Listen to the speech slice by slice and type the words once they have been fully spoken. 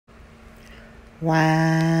Wow.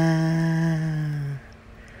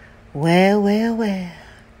 Well.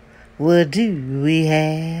 What do we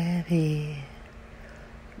have here?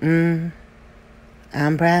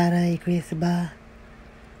 I'm proud of you, Chrissy boy.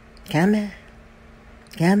 Come here.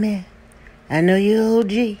 I know you're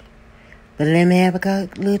OG, but let me have a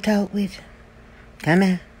little talk with you. Come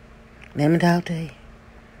here. Let me talk to you.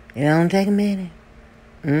 It don't take a minute.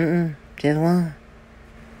 Just one.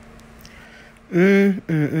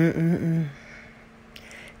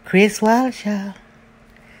 Chris Wallace, y'all,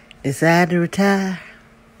 decided to retire.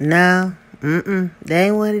 No, that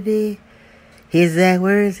ain't what it is. His exact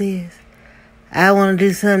words is, I want to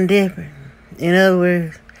do something different. In other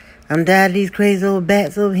words, I'm tired of these crazy old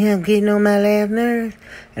bats over here getting on my last nerves,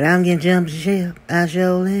 and I'm getting jumped ship. I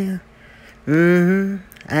sure am.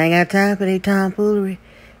 I ain't got time for their tomfoolery.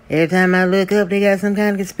 Every time I look up, they got some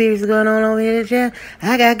kind of conspiracy going on over here. Child.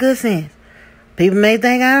 I got good sense. People may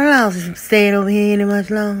think I lost staying over here any much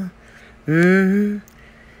longer.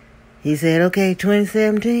 He said, okay,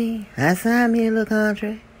 2017, I signed me a little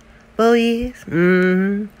contract. 4 years.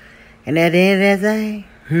 And at the end of that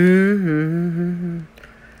thing,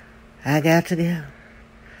 I got to go.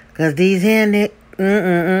 Because these hand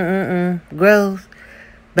growths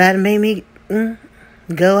about to make me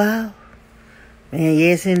go out. And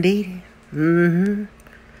yes, indeed.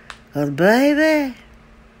 Because, baby,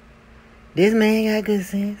 this man got good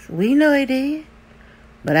sense. We know he did.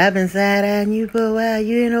 But I've been side-eyeing you for a while.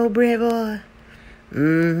 You ain't old Brent boy.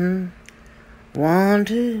 1,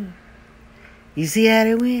 2. You see how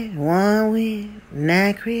they went? 1 win.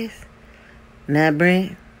 Now Chris. Now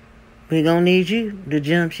Brent. We gonna need you to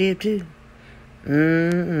jump ship too.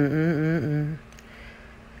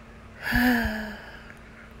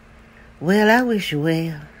 Well, I wish you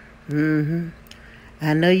well.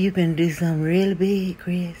 I know you can do something really big,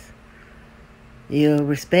 Chris. You're a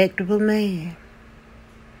respectable man.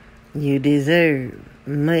 You deserve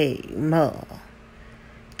way more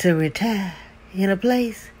to retire in a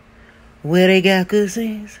place where they got good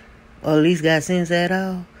sense, or at least got sense at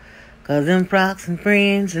all. 'Cause them Procs and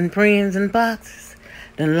friends and boxes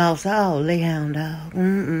done lost all they hound dog.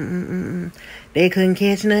 They couldn't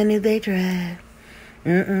catch nothing if they tried.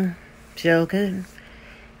 Sure couldn't.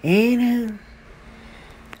 Anywho,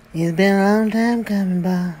 it's been a long time coming,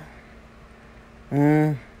 Bob.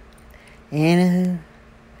 Anywho,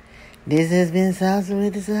 this has been Saucy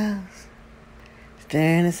with the Sauce.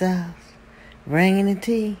 Stirring the sauce, bringing the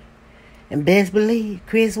tea. And best believe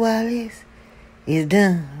Chris Wallace is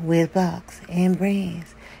done with Fox and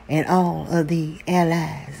Brands and all of the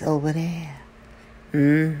allies over there.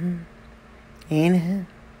 Anywho,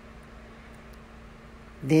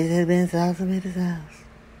 this has been Saucy with the Sauce.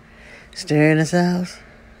 Stirring the sauce,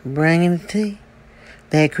 bringing the tea.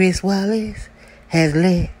 That Chris Wallace has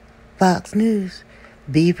let Fox News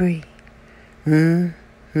be free.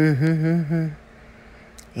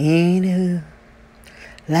 Anywho,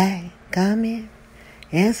 like, comment,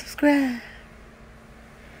 and subscribe.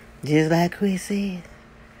 Just like Chris said.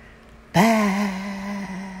 Bye.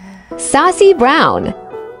 Saucey Brown.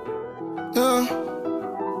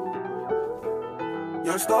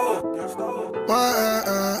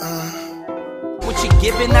 What you're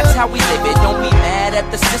giving, that's how we live it. Don't be mad at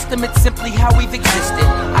the system, it's simply how we've existed.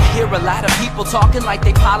 I hear a lot of people talking like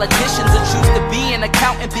they politicians and choose to be an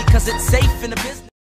accountant because it's safe in the business.